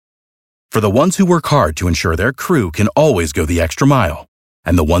For the ones who work hard to ensure their crew can always go the extra mile,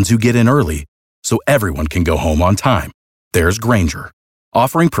 and the ones who get in early so everyone can go home on time, there's Grainger,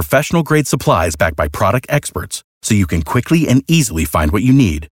 offering professional-grade supplies backed by product experts so you can quickly and easily find what you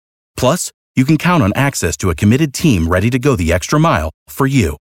need. Plus, you can count on access to a committed team ready to go the extra mile for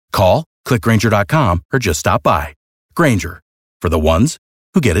you. Call, click Grainger.com, or just stop by. Grainger, for the ones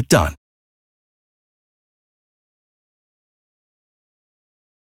who get it done.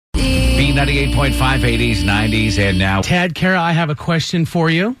 B98.5, 80s, 90s, and now. Tad, Kara, I have a question for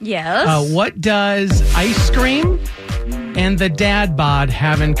you. Yes. What does ice cream and the dad bod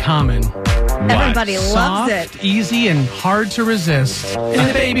have in common? Everybody loves Soft, it. easy, and hard to resist. In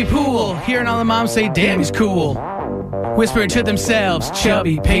the baby pool, hearing all the moms say, damn, he's cool. Whispering to themselves,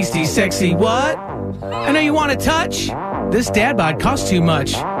 chubby, pasty, sexy, what? I know you want to touch. This dad bod costs too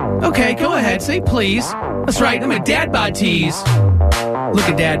much. Okay, go ahead, say please. That's right, I'm a dad bod tease. Look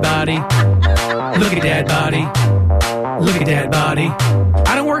at dad body. Look at dad body. Look at dad body.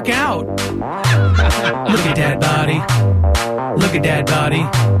 I don't work out. Look at dad body. Look at dad body.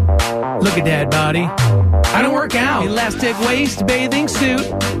 Look at dad body. I don't work out. Elastic waist bathing suit.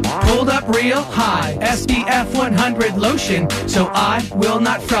 Pulled up real high. SPF 100 lotion. So I will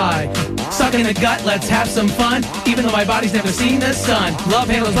not fry. Suck in the gut, let's have some fun. Even though my body's never seen the sun. Love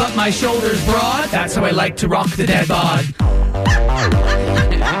handles but my shoulders broad. That's how I like to rock the dad bod.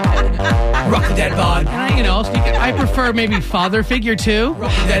 Rock the dad bod. And I prefer maybe father figure too.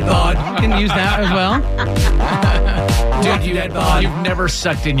 Rock the dad bod. You can use that as well. Dude, you've never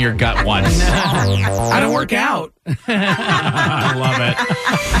sucked in your gut once. I don't work out. I love it.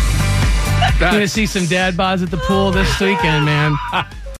 You're going to see some dad bods at the pool this weekend, man.